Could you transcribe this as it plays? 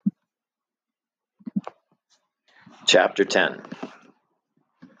Chapter 10.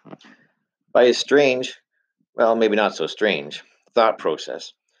 By a strange, well, maybe not so strange, thought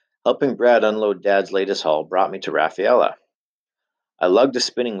process, helping Brad unload Dad's latest haul brought me to Rafaela. I lugged a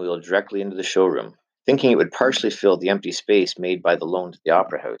spinning wheel directly into the showroom, thinking it would partially fill the empty space made by the loan to the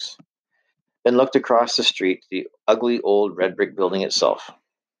Opera House, then looked across the street to the ugly old red brick building itself.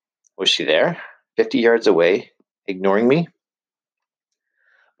 Was she there, 50 yards away, ignoring me?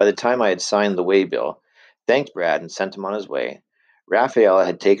 By the time I had signed the waybill, thanked Brad and sent him on his way, Rafaela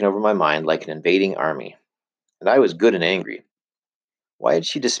had taken over my mind like an invading army, and I was good and angry. Why had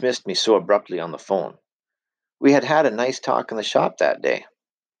she dismissed me so abruptly on the phone? We had had a nice talk in the shop that day.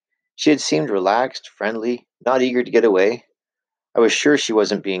 She had seemed relaxed, friendly, not eager to get away. I was sure she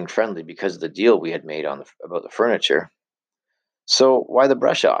wasn't being friendly because of the deal we had made about the furniture. So why the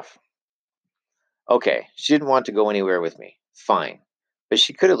brush off? Okay, she didn't want to go anywhere with me. Fine. But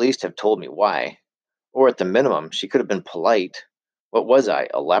she could at least have told me why. Or at the minimum, she could have been polite. What was I,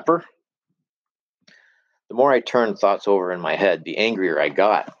 a leper? The more I turned thoughts over in my head, the angrier I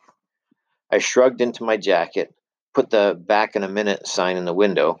got. I shrugged into my jacket, put the back in a minute sign in the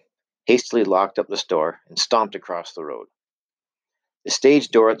window, hastily locked up the store, and stomped across the road. The stage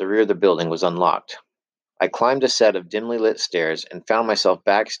door at the rear of the building was unlocked. I climbed a set of dimly lit stairs and found myself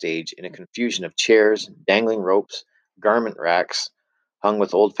backstage in a confusion of chairs, dangling ropes, garment racks hung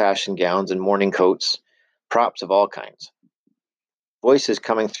with old-fashioned gowns and morning coats, props of all kinds. Voices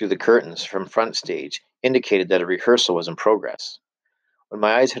coming through the curtains from front stage indicated that a rehearsal was in progress. When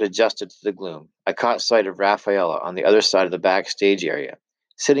my eyes had adjusted to the gloom, I caught sight of Rafaela on the other side of the backstage area,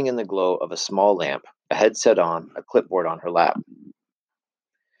 sitting in the glow of a small lamp, a headset on, a clipboard on her lap.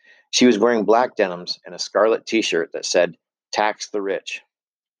 She was wearing black denims and a scarlet t-shirt that said, "Tax the Rich."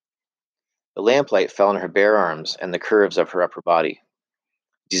 The lamplight fell on her bare arms and the curves of her upper body.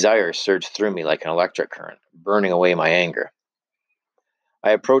 Desire surged through me like an electric current, burning away my anger.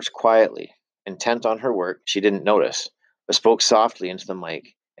 I approached quietly. Intent on her work, she didn't notice, but spoke softly into the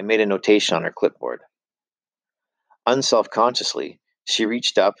mic and made a notation on her clipboard. Unselfconsciously, she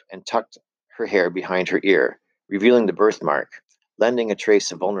reached up and tucked her hair behind her ear, revealing the birthmark, lending a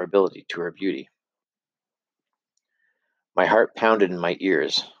trace of vulnerability to her beauty. My heart pounded in my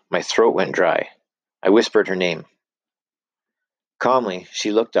ears. My throat went dry. I whispered her name. Calmly,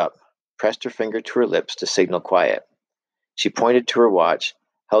 she looked up, pressed her finger to her lips to signal quiet. She pointed to her watch,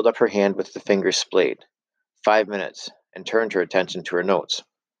 held up her hand with the fingers splayed. 5 minutes, and turned her attention to her notes.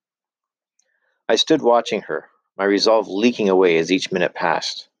 I stood watching her, my resolve leaking away as each minute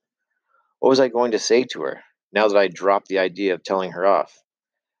passed. What was I going to say to her, now that I would dropped the idea of telling her off?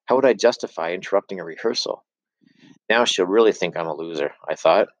 How would I justify interrupting a rehearsal? Now she'll really think I'm a loser, I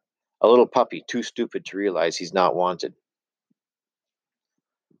thought. A little puppy too stupid to realize he's not wanted.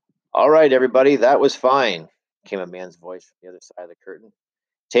 "All right, everybody, that was fine," came a man's voice from the other side of the curtain.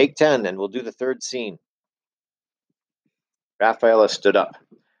 "Take 10, and we'll do the third scene." Rafaela stood up,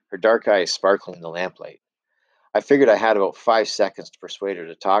 her dark eyes sparkling in the lamplight. I figured I had about 5 seconds to persuade her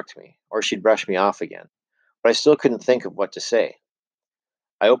to talk to me, or she'd brush me off again, but I still couldn't think of what to say.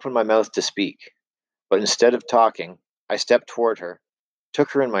 I opened my mouth to speak, but instead of talking, I stepped toward her,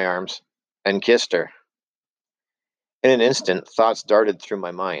 took her in my arms, and kissed her. In an instant, thoughts darted through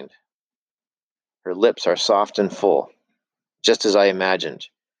my mind. Her lips are soft and full, just as I imagined.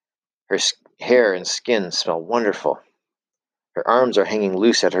 Her hair and skin smell wonderful. Her arms are hanging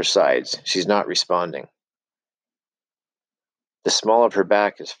loose at her sides. She's not responding. The small of her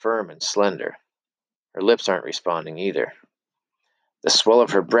back is firm and slender. Her lips aren't responding either. The swell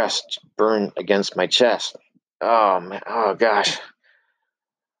of her breast burned against my chest. Oh, man. Oh, gosh.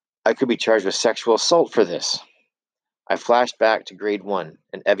 I could be charged with sexual assault for this. I flashed back to grade 1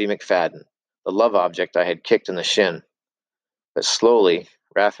 and Evie McFadden, the love object I had kicked in the shin. But slowly,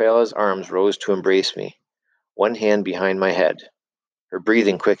 Rafaela's arms rose to embrace me, one hand behind my head. Her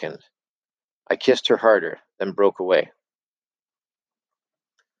breathing quickened. I kissed her harder, then broke away.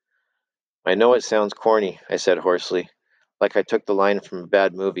 "I know it sounds corny," I said hoarsely, like I took the line from a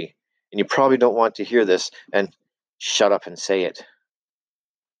bad movie, "and you probably don't want to hear this, and—" "Shut up and say it."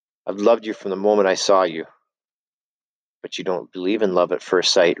 "I've loved you from the moment I saw you." "But you don't believe in love at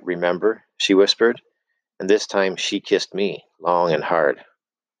first sight, remember?" she whispered, and this time she kissed me, long and hard.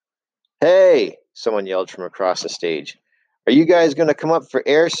 "Hey!" someone yelled from across the stage. "Are you guys going to come up for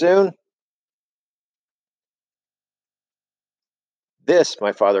air soon?" "This,"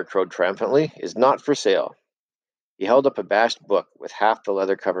 my father crowed triumphantly, "is not for sale." He held up a bashed book with half the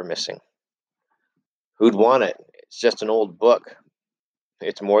leather cover missing. "Who'd want it? It's just an old book."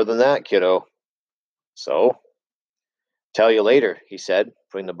 "It's more than that, kiddo." "So?" "Tell you later," he said,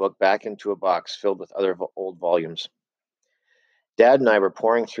 putting the book back into a box filled with other old volumes. Dad and I were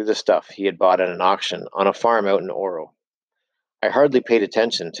pouring through the stuff he had bought at an auction on a farm out in Oro. I hardly paid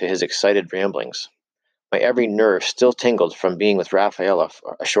attention to his excited ramblings. My every nerve still tingled from being with Rafaela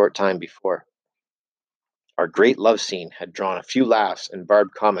a short time before. Our great love scene had drawn a few laughs and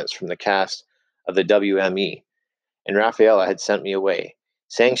barbed comments from the cast of the WME, and Rafaela had sent me away,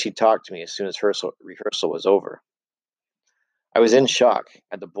 saying she'd talk to me as soon as rehearsal was over. I was in shock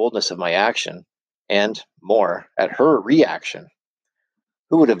at the boldness of my action, and, more, at her reaction.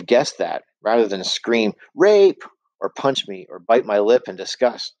 Who would have guessed that, rather than scream, "Rape!" or punch me or bite my lip in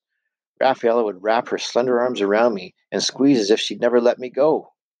disgust, Rafaela would wrap her slender arms around me and squeeze as if she'd never let me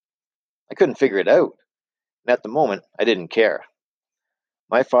go? I couldn't figure it out, and at the moment, I didn't care.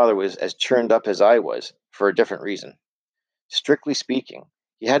 My father was as churned up as I was, for a different reason. Strictly speaking,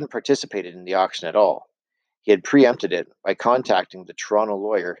 he hadn't participated in the auction at all. He had preempted it by contacting the Toronto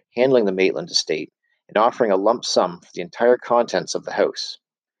lawyer handling the Maitland estate and offering a lump sum for the entire contents of the house.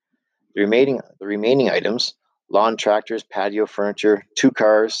 The remaining items, lawn tractors, patio furniture, 2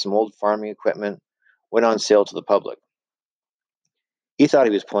 cars, some old farming equipment, went on sale to the public. He thought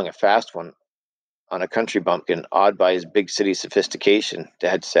he was pulling a fast one on a country bumpkin awed by his big city sophistication,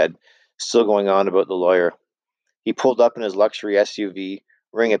 Dad said, still going on about the lawyer. He pulled up in his luxury SUV,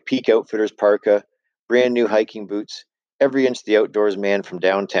 wearing a Peak Outfitters parka, brand new hiking boots, every inch the outdoors man from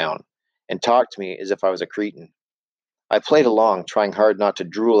downtown, and talked to me as if I was a cretin. I played along, trying hard not to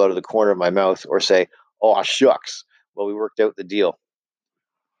drool out of the corner of my mouth or say, "Aw, shucks," while we worked out the deal.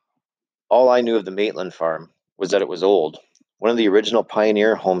 All I knew of the Maitland farm was that it was old, one of the original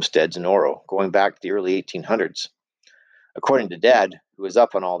pioneer homesteads in Oro, going back to the early 1800s. According to Dad, who was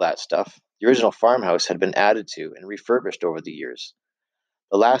up on all that stuff, the original farmhouse had been added to and refurbished over the years.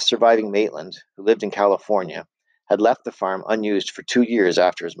 The last surviving Maitland, who lived in California, had left the farm unused for 2 years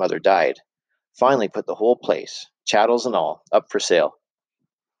after his mother died, finally put the whole place, chattels and all, up for sale.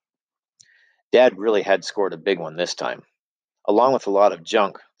 Dad really had scored a big one this time. Along with a lot of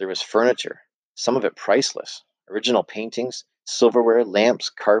junk, there was furniture, some of it priceless, original paintings, silverware, lamps,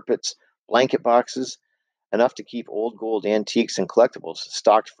 carpets, blanket boxes, enough to keep old gold antiques and collectibles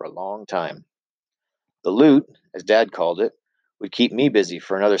stocked for a long time. The loot, as Dad called it, would keep me busy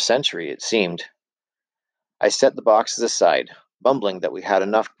for another century, it seemed. I set the boxes aside, bumbling that we had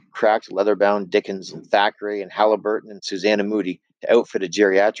enough cracked leather bound Dickens and Thackeray and Halliburton and Susanna Moody to outfit a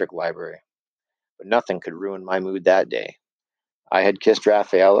geriatric library. But nothing could ruin my mood that day. I had kissed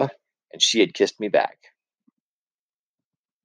Rafaela, and she had kissed me back.